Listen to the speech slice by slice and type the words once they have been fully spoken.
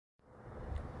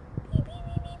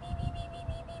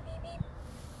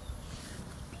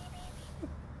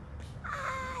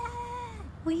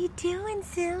What you doing,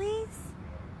 sillies?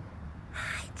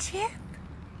 Hi, Chip.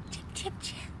 Chip, Chip,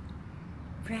 Chip.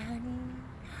 Brownie.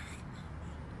 Hi,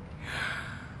 Mommy.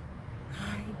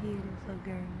 Hi, beautiful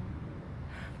girl.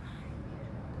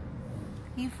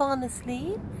 You falling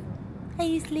asleep? Are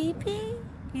you sleepy?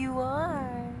 You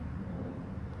are.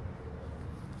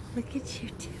 Look at you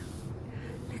two.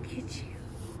 Look at you.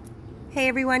 Hey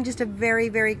everyone, just a very,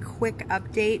 very quick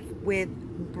update with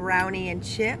Brownie and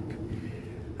Chip.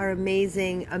 Our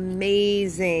amazing,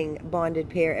 amazing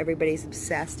bonded pair. Everybody's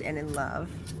obsessed and in love.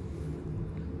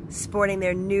 Sporting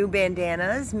their new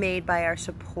bandanas made by our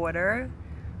supporter.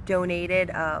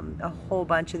 Donated a whole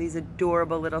bunch of these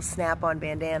adorable little snap-on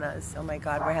bandanas. Oh my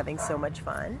God, we're having so much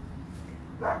fun.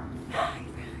 Hi,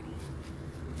 Brownie.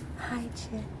 Hi,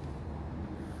 Chip.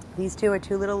 These two are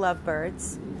two little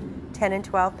lovebirds, 10 and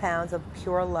 12 pounds of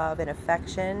pure love and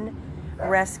affection,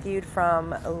 rescued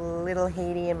from little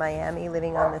Haiti in Miami,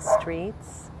 living on the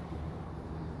streets.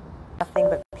 Nothing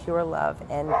but pure love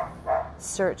and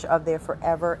search of their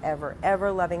forever, ever,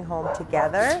 ever loving home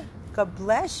together. God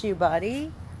bless you,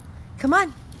 buddy. Come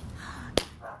on.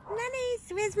 Nannies,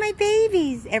 where's my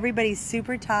babies? Everybody's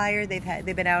super tired.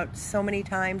 They've been out so many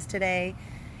times today,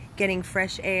 getting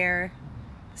fresh air.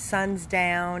 Sun's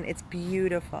down. It's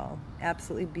beautiful.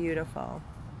 Absolutely beautiful.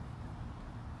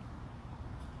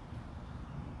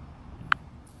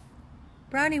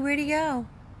 Brownie, where'd he go?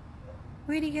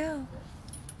 Where'd he go?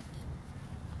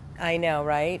 I know,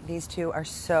 right? These two are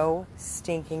so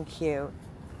stinking cute.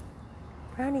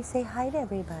 Brownie, say hi to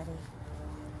everybody.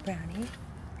 Brownie,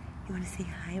 you want to say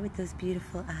hi with those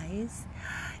beautiful eyes?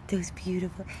 Those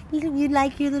beautiful... You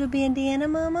like your little bandana,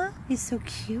 Mama? You're so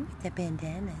cute with the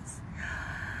bandanas.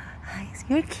 Hi,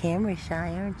 you're camera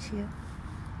shy, aren't you?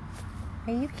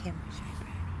 Are you camera shy,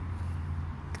 Brownie?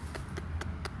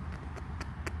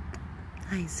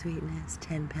 Hi, sweetness.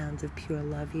 10 pounds of pure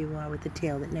love you are with a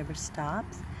tail that never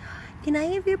stops. Can I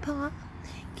have your paw?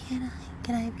 Can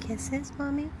I have kisses,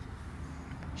 Mommy?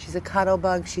 She's a cuddle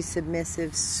bug. She's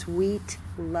submissive, sweet,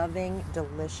 loving,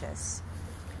 delicious.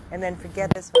 And then forget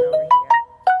this one over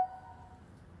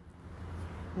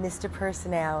here. Mr.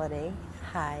 Personality.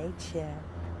 Hi, Chip.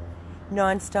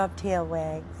 Non-stop tail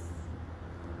wags.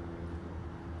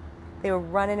 They were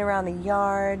running around the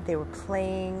yard. They were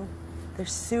playing. They're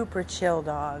super chill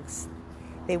dogs.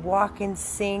 They walk in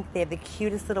sync. They have the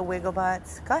cutest little wiggle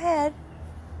butts. Go ahead.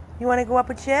 You want to go up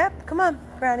with Chip? Come on,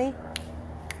 Brownie.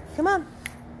 Come on.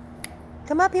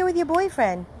 Come up here with your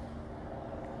boyfriend.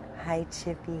 Hi,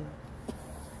 Chippy.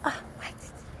 Oh,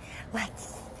 what?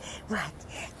 I'm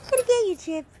gonna get you,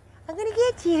 Chip. I'm gonna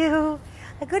get you.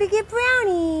 I'm gonna get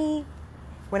Brownie.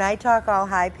 When I talk all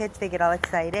high pitched, they get all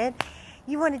excited.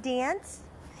 You want to dance?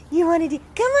 You want to do?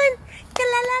 Come on. La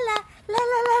la la la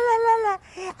la la la la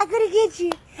la. I'm gonna get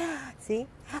you. See?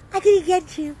 I'm gonna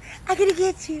get you. I'm gonna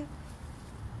get you.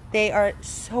 They are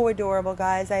so adorable,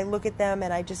 guys. I look at them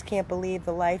and I just can't believe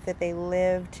the life that they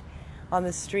lived on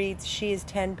the streets. She is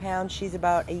 10 pounds. She's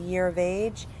about a year of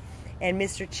age. And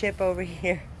Mr. Chip over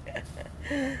here,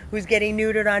 who's getting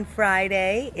neutered on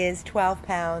Friday, is 12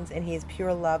 pounds, and he is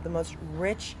pure love. The most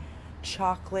rich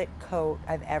chocolate coat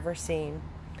I've ever seen.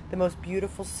 The most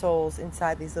beautiful souls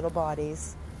inside these little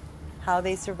bodies. How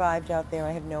they survived out there,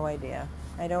 I have no idea.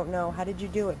 I don't know. How did you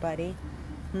do it, buddy?